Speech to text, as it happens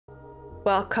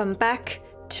Welcome back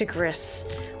to Gris.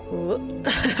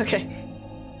 Okay.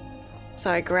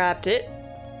 So I grabbed it.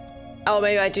 Oh,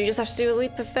 maybe I do just have to do a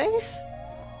leap of faith?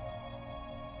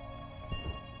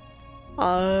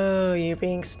 Oh, you're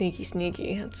being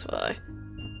sneaky, that's why.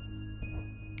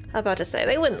 I'm about to say,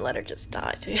 they wouldn't let her just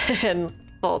die and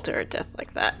fall to her death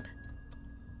like that.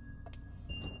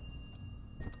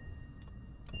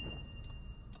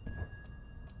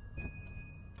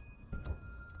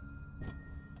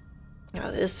 Now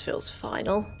this feels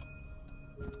final.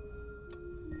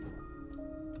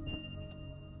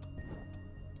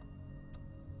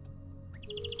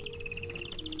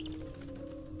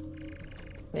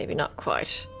 Maybe not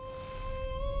quite.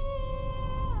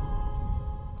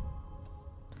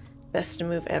 Best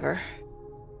move ever.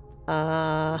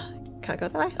 Can't go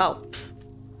that way? Oh, pfft.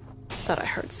 Thought I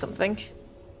heard something.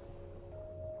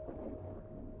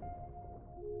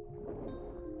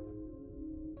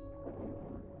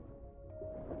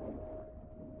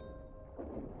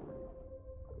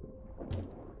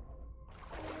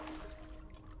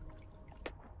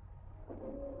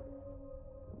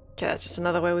 Okay, that's just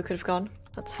another way we could have gone.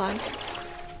 That's fine.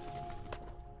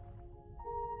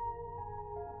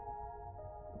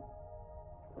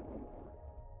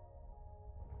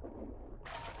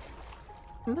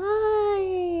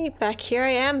 Back here,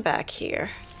 I am back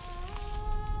here.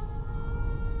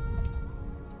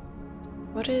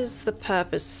 What is the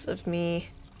purpose of me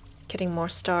getting more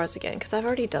stars again? Because I've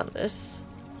already done this.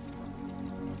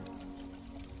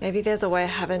 Maybe there's a way I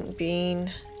haven't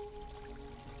been.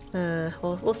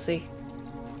 Well, we'll see.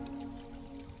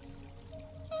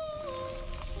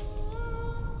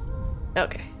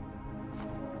 Okay.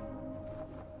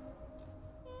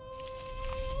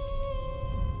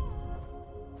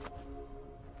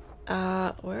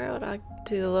 Where would I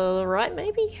do the right,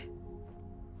 maybe?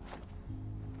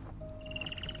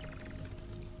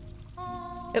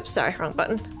 Oops, sorry, wrong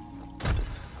button.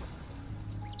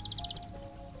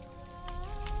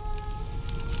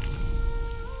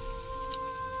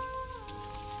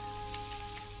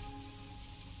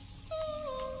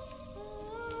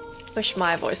 Wish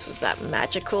my voice was that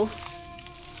magical.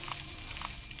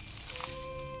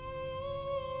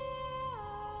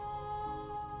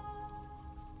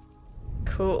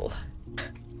 Cool.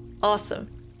 Awesome.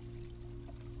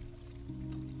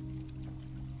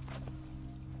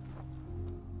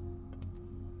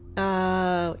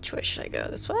 Which way should I go?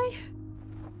 This way?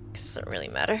 This doesn't really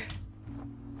matter.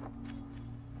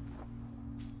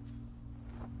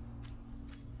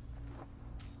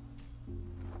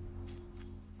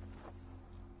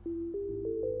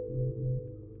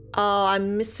 Oh,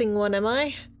 I'm missing one, am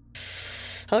I?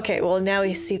 Okay, well now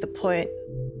we see the point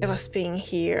of us being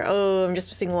here. Oh, I'm just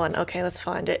missing one. Okay, let's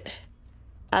find it.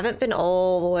 I haven't been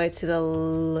all the way to the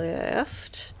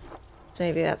left. So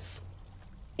maybe that's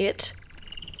it.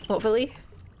 Hopefully.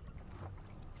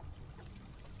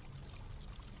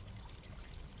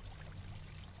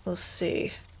 We'll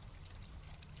see.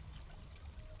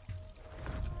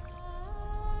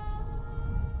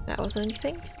 That wasn't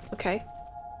anything? Okay.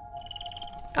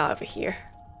 Oh, over here.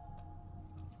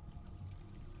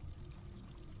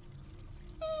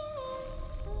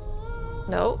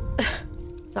 No,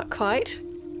 not quite.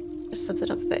 There's something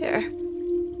up there.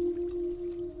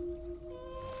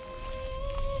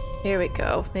 Here we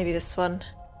go. Maybe this one.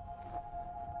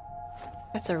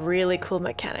 That's a really cool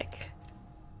mechanic.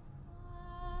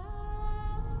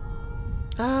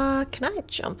 Can I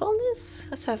jump on this?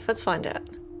 Let's find out.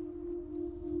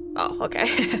 Oh, okay.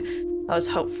 I was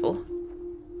hopeful.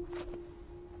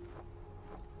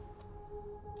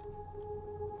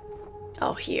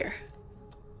 Oh, here.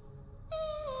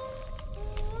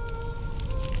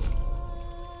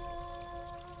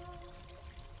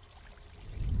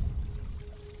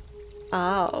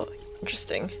 Oh,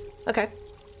 interesting. Okay.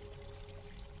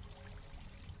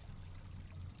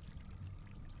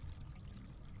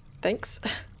 Thanks.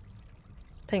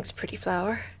 Thanks, pretty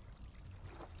flower.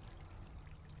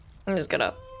 I'm just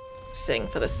gonna sing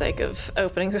for the sake of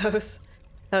opening those.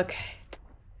 Okay.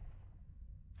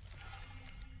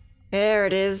 There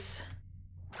it is.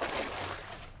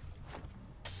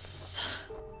 Yes.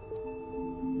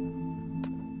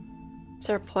 Is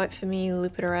there a point for me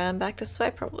looping around back this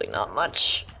way? Probably not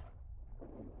much.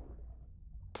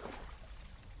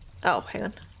 Oh, hang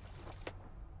on.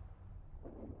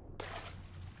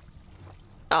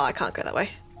 Oh, I can't go that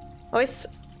way. Always,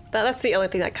 that's the only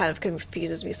thing that kind of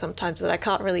confuses me sometimes, that I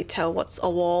can't really tell what's a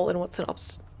wall and what's an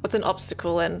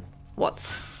obstacle and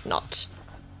what's not.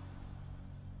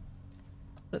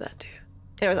 What did that do?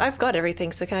 Anyways, I've got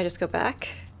everything, so can I just go back?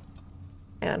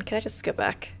 And can I just go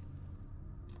back?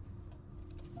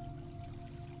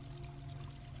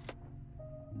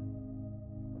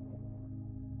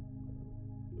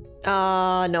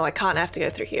 No, I can't have to go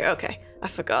through here. Okay, I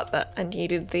forgot that I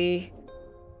needed the...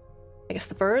 I guess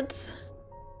the birds?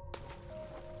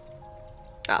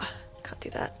 Ah, can't do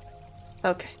that.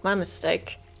 Okay, my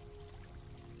mistake.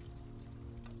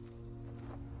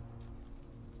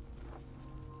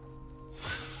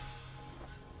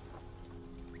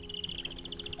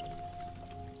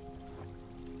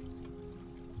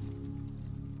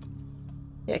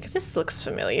 Yeah, because this looks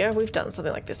familiar. We've done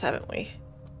something like this, haven't we?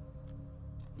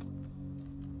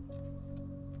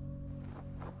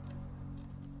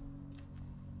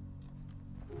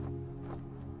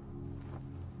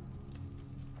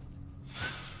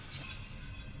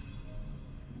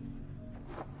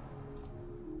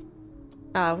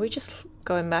 Are we just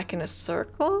going back in a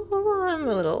circle? I'm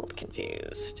a little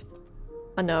confused.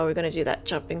 Oh no, we're gonna do that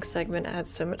jumping segment I had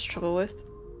so much trouble with.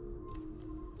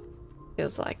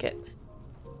 Feels like it.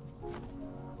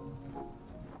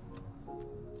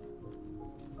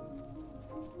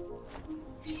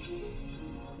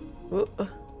 Ooh.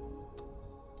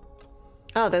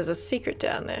 Oh, there's a secret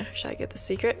down there. Should I get the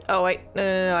secret? Oh wait,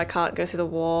 no, I can't go through the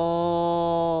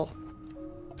wall.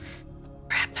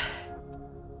 Crap.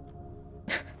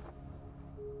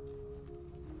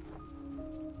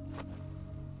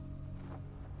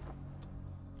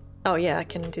 Oh yeah, I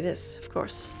can do this, of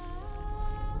course.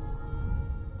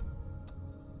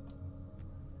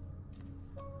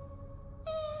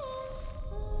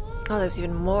 Oh, there's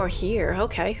even more here.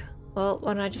 Okay. Well,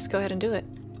 why don't I just go ahead and do it?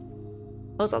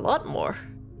 Oh, there's a lot more.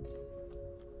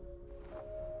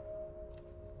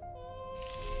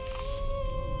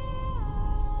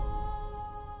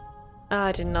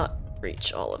 I did not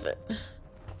reach all of it.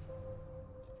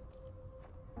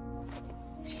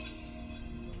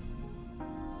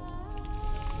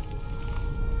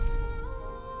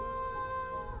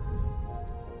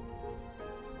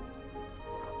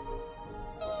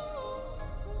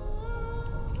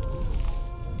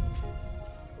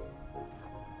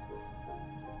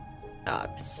 Ah,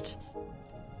 I missed.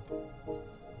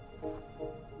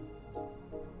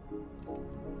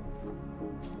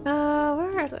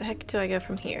 Where the heck do I go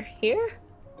from here? Here?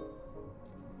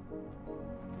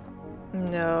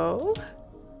 No.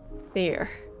 There.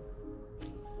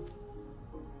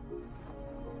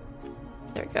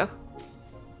 There we go.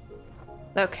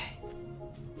 Okay.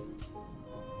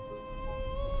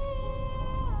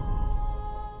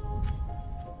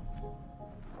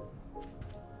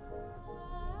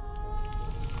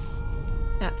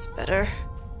 That's better.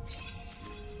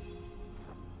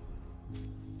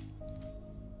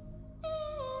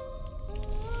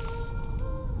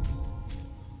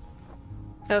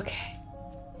 Okay.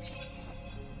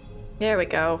 There we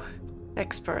go.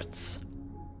 Experts.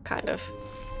 Kind of.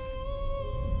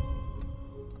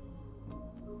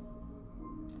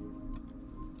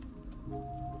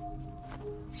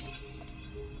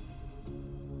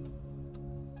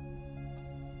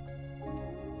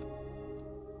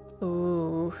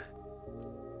 Ooh.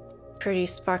 Pretty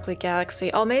sparkly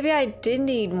galaxy. Oh, maybe I did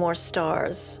need more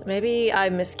stars. Maybe I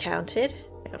miscounted.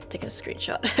 I'm taking a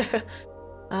screenshot.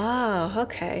 Oh,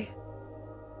 okay.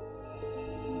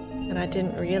 And I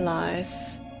didn't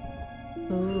realize.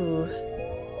 Ooh.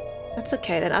 That's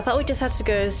okay then. I thought we just had to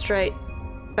go straight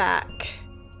back.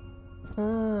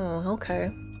 Oh,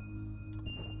 okay.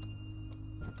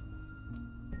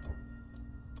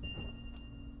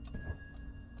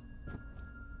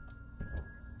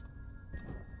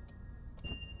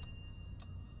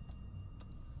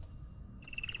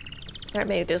 Alright,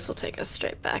 maybe this will take us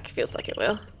straight back. Feels like it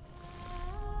will.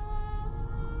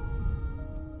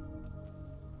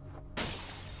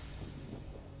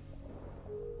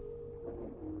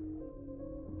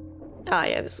 Ah,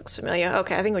 yeah, this looks familiar.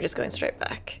 Okay, I think we're just going straight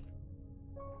back.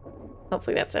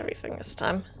 Hopefully that's everything this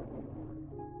time.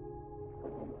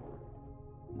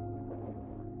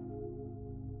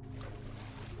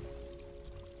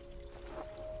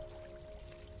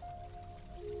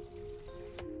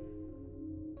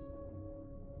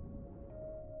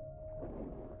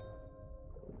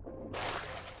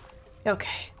 Okay.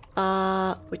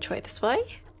 Which way? This way?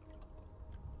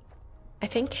 I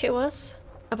think it was.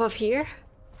 Above here?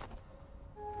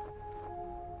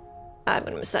 I'm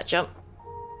gonna miss that jump.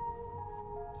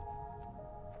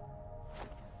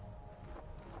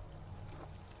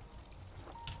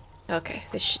 Okay,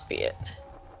 this should be it.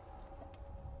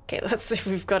 Okay, let's see if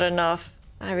we've got enough.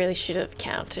 I really should have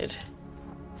counted.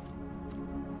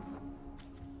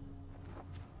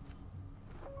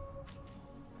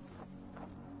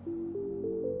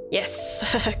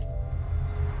 Yes!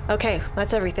 Okay,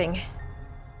 that's everything.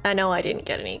 I know I didn't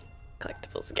get any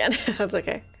collectibles again. That's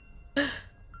okay.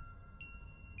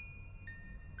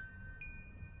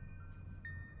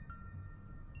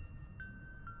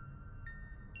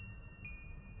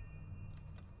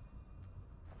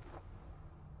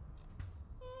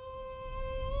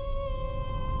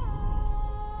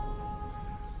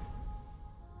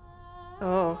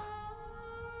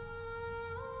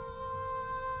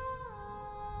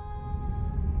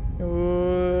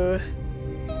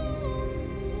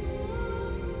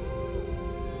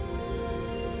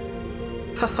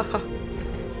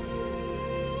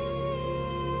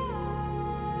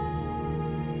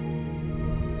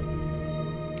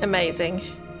 Amazing.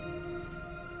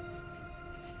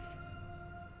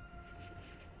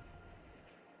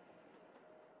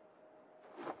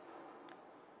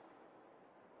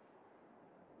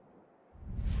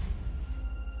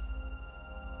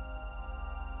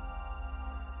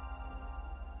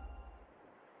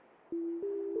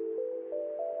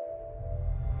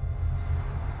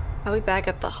 Are we back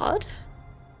at the HUD?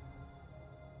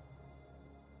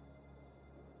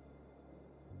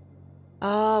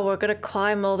 Oh, we're gonna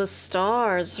climb all the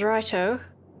stars, righto.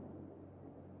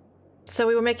 So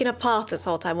we were making a path this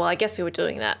whole time. Well, I guess we were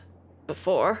doing that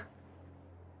before.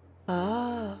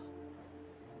 Oh.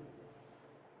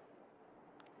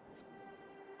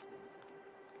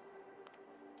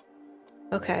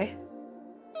 Okay.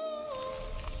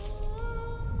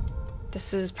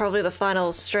 This is probably the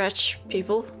final stretch,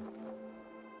 people.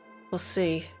 We'll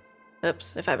see.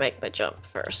 Oops, if I make the jump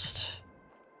first.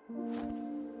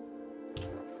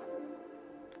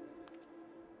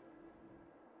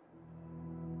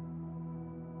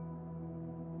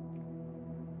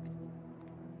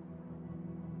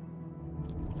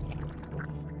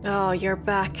 Oh, you're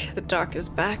back. The dark is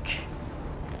back.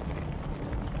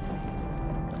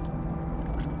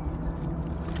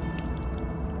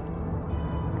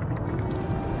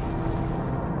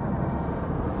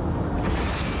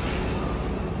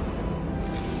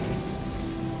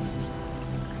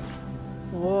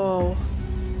 Whoa.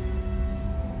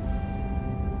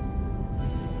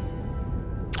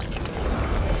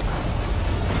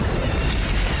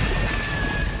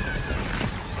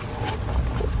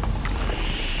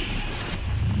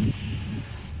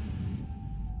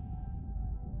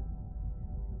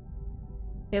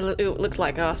 It looks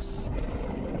like us.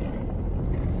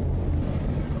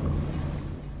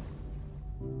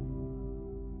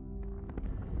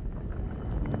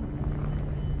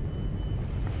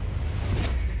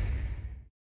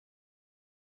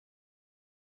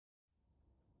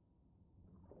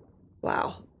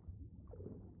 Wow.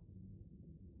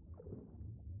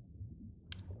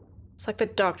 It's like the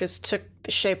darkness took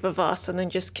the shape of us and then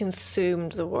just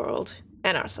consumed the world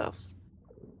and ourselves.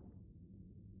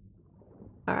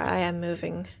 Alright, I am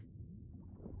moving.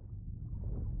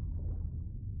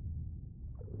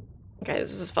 Okay,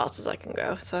 this is as fast as I can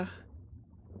go, so...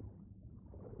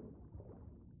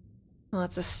 Oh,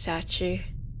 it's a statue.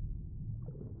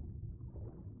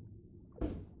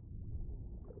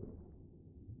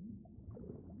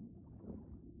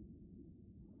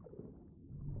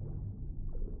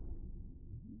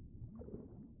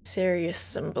 Serious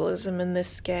symbolism in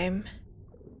this game.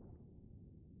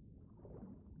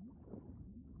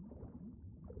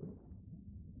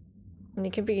 And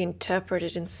it can be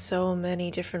interpreted in so many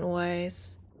different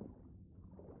ways.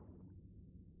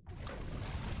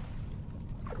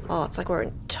 Oh, it's like we're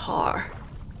in tar.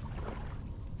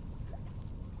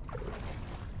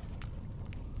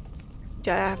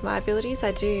 Do I have my abilities?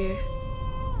 I do.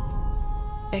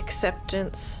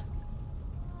 Acceptance.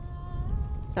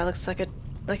 That looks like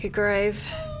a grave.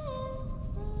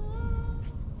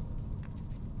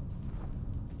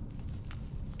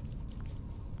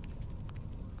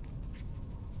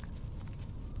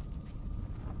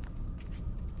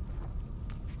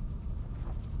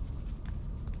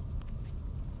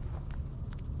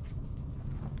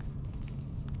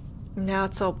 Now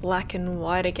it's all black and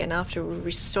white again after we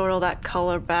restored all that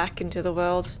color back into the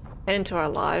world and into our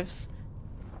lives.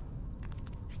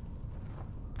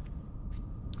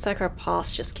 It's like her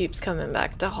past just keeps coming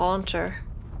back to haunt her,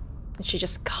 and she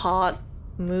just can't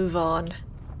move on.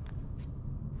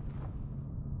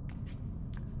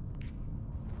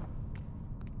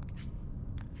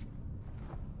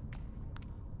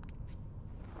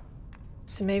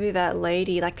 So maybe that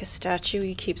lady, like the statue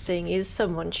you keep saying, is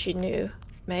someone she knew.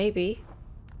 Maybe.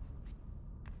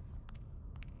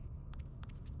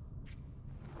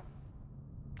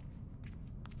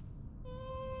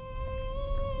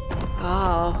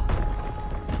 Oh.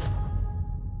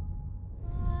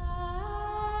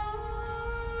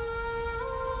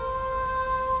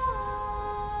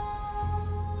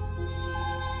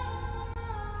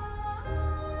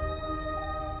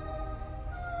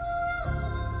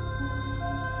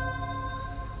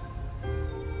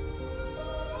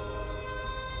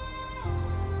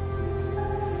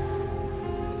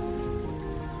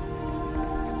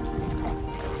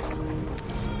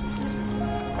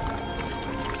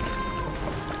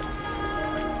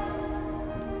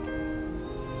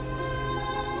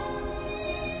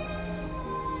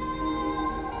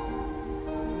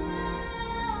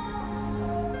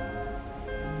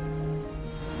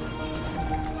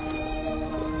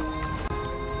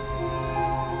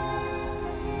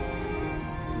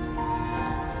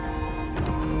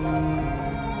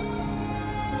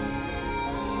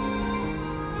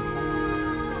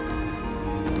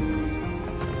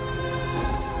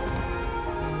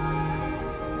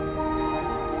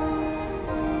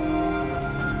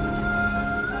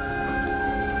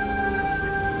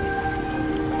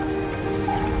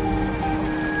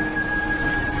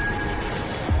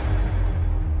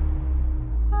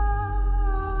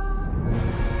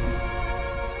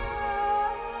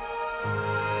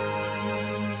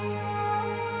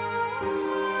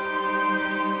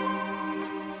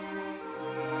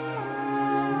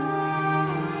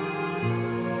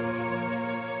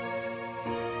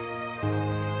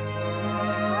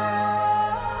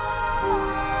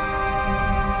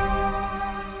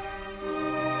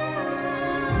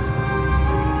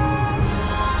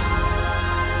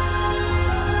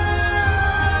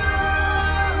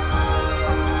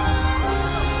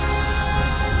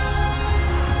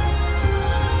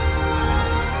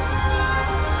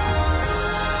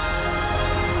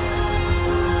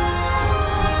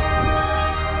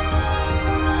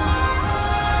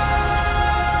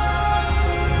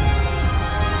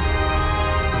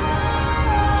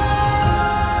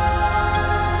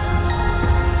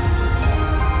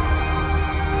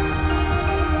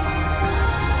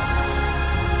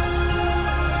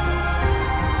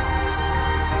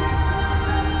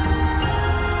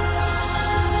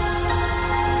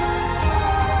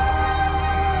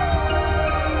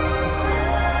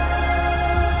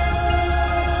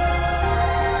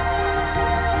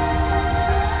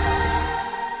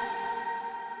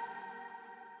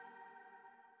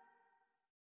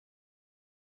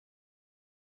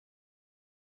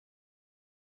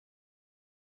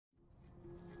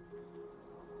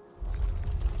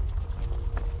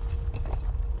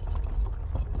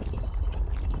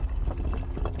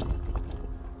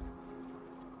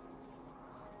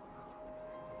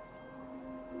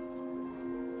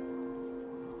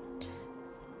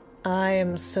 I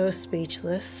am so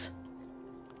speechless.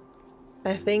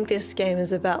 I think this game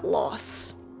is about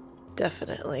loss.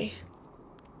 Definitely.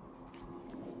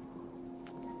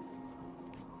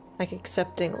 Like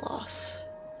accepting loss.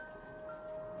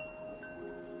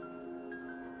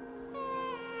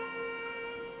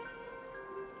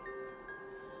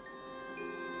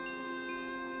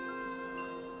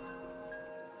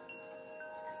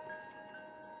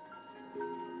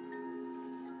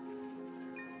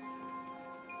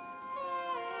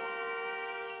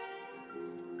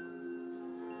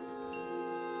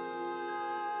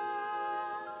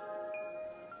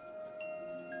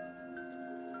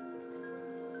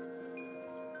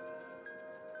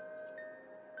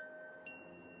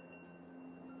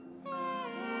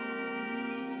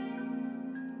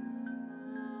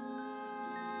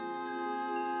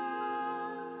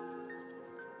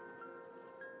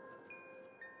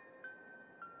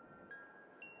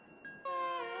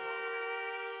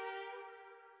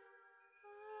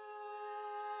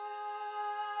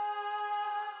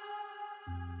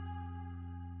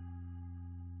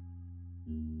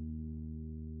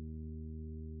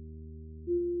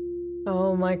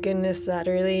 Oh my goodness, that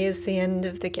really is the end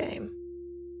of the game.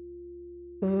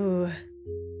 Ooh,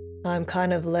 I'm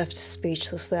kind of left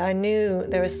speechless there. I knew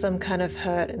there was some kind of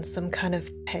hurt and some kind of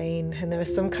pain, and there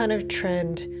was some kind of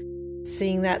trend.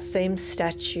 Seeing that same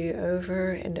statue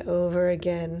over and over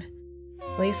again.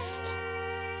 At least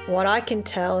what I can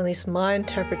tell, at least my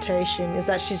interpretation, is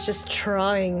that she's just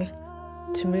trying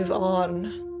to move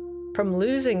on from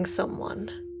losing someone.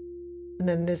 And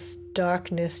then this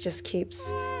darkness just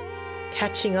keeps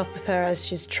catching up with her as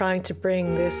she's trying to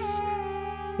bring this,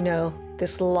 you know,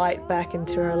 this light back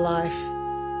into her life.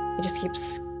 It just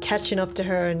keeps catching up to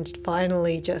her and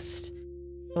finally just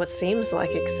what seems like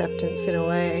acceptance in a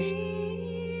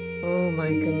way. Oh my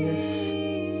goodness.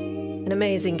 An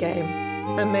amazing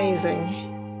game.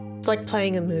 Amazing. It's like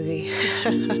playing a movie.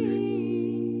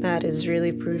 That is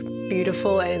really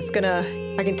beautiful, and it's gonna,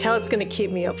 I can tell it's gonna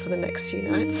keep me up for the next few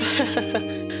nights.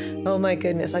 Oh my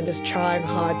goodness, I'm just trying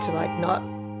hard to like not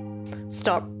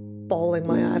stop bawling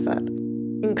my eyes out.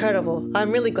 Incredible.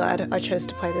 I'm really glad I chose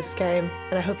to play this game,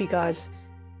 and I hope you guys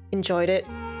enjoyed it.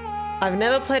 I've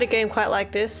never played a game quite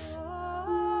like this,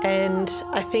 and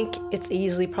I think it's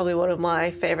easily probably one of my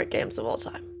favorite games of all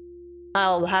time.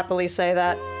 I'll happily say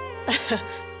that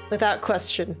without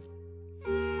question.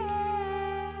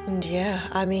 And yeah,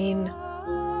 I mean,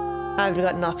 I've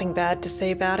got nothing bad to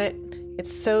say about it.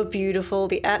 It's so beautiful,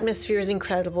 the atmosphere is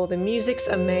incredible, the music's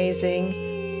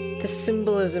amazing, the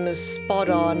symbolism is spot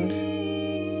on,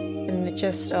 and it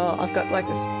just, oh, I've got like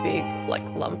this big like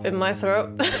lump in my throat.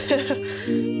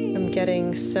 I'm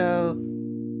getting so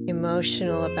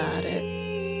emotional about it.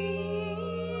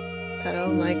 But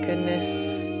oh my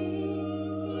goodness.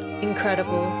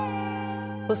 Incredible.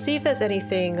 We'll see if there's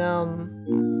anything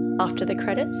after the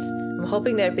credits. I'm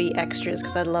hoping there'd be extras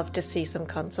because I'd love to see some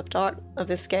concept art of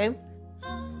this game.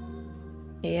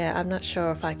 Yeah, I'm not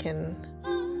sure if I can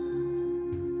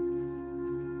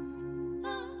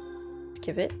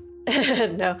skip it.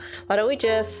 No, why don't we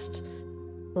just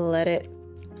let it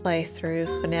play through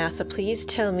for now. So please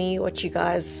tell me what you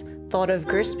guys thought of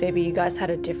Gris. Maybe you guys had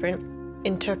a different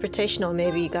interpretation, or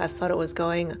maybe you guys thought it was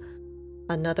going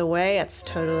another way. That's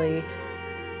totally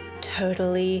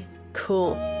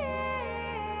cool.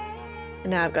 And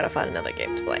now I've got to find another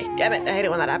game to play. Damn it, I hate it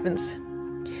when that happens.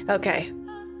 Okay,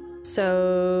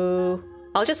 so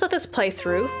I'll just let this play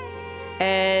through,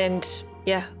 and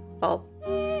yeah, I'll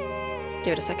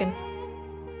give it a second.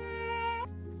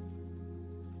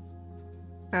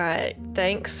 Alright,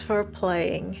 thanks for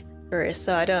playing, Gris.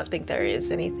 So I don't think there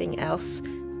is anything else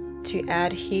to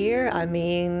add here. I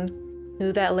mean,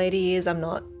 who that lady is, I'm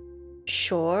not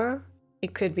sure.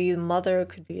 It could be the mother, it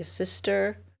could be a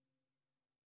sister.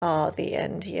 Oh, the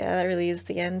end. Yeah, that really is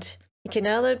the end. You can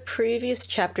now load previous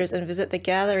chapters and visit the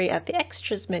gallery at the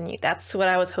extras menu. That's what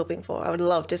I was hoping for. I would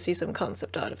love to see some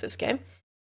concept art of this game.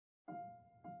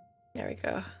 There we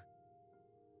go.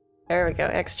 There we go,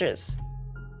 extras.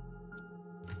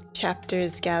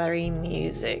 Chapters, gallery,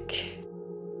 music.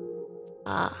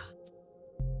 Ah.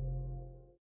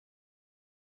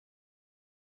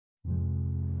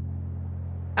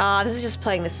 Ah, this is just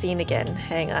playing the scene again.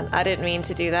 Hang on, I didn't mean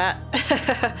to do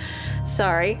that.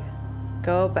 Sorry.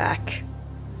 Go back.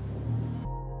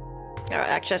 Alright,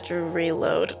 I actually have to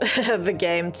reload the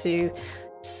game to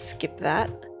skip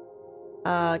that.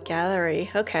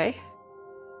 Gallery, okay.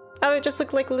 Oh, they just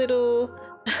look like little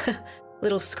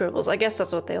little scribbles. I guess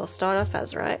that's what they all start off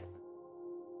as, right?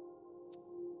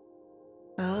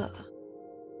 Oh.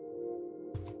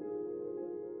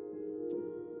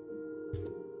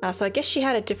 So I guess she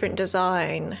had a different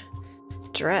design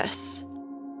dress.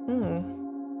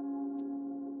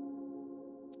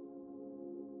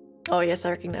 Oh yes,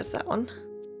 I recognize that one.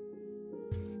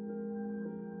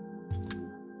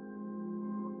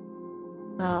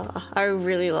 I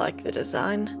really like the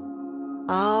design.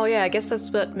 Oh yeah, I guess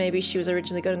that's what maybe she was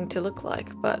originally going to look like,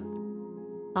 but...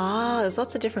 there's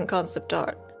lots of different concept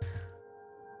art.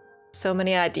 So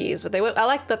many ideas, but I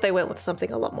like that they went with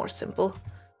something a lot more simple.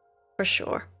 For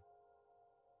sure.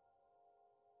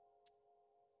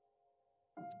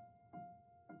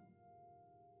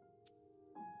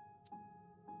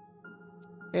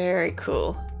 Very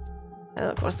cool. And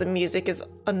of course the music is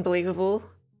unbelievable.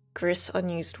 Gris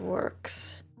unused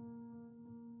works.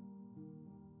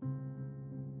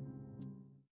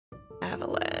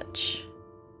 Avalanche.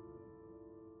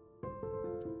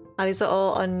 These are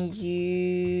all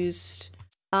unused.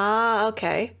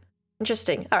 Okay.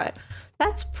 Interesting. Alright.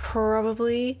 That's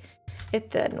probably it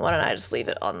then. Why don't I just leave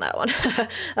it on that one?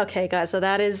 Okay guys, so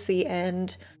that is the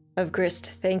end of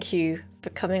Grist. Thank you for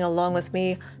coming along with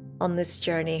me on this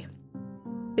journey.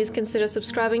 Please consider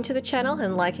subscribing to the channel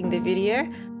and liking the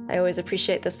video. I always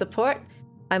appreciate the support.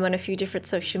 I'm on a few different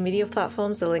social media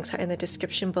platforms. The links are in the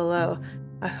description below.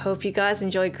 I hope you guys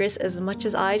enjoyed Gris as much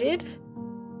as I did.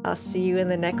 I'll see you in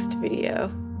the next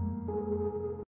video.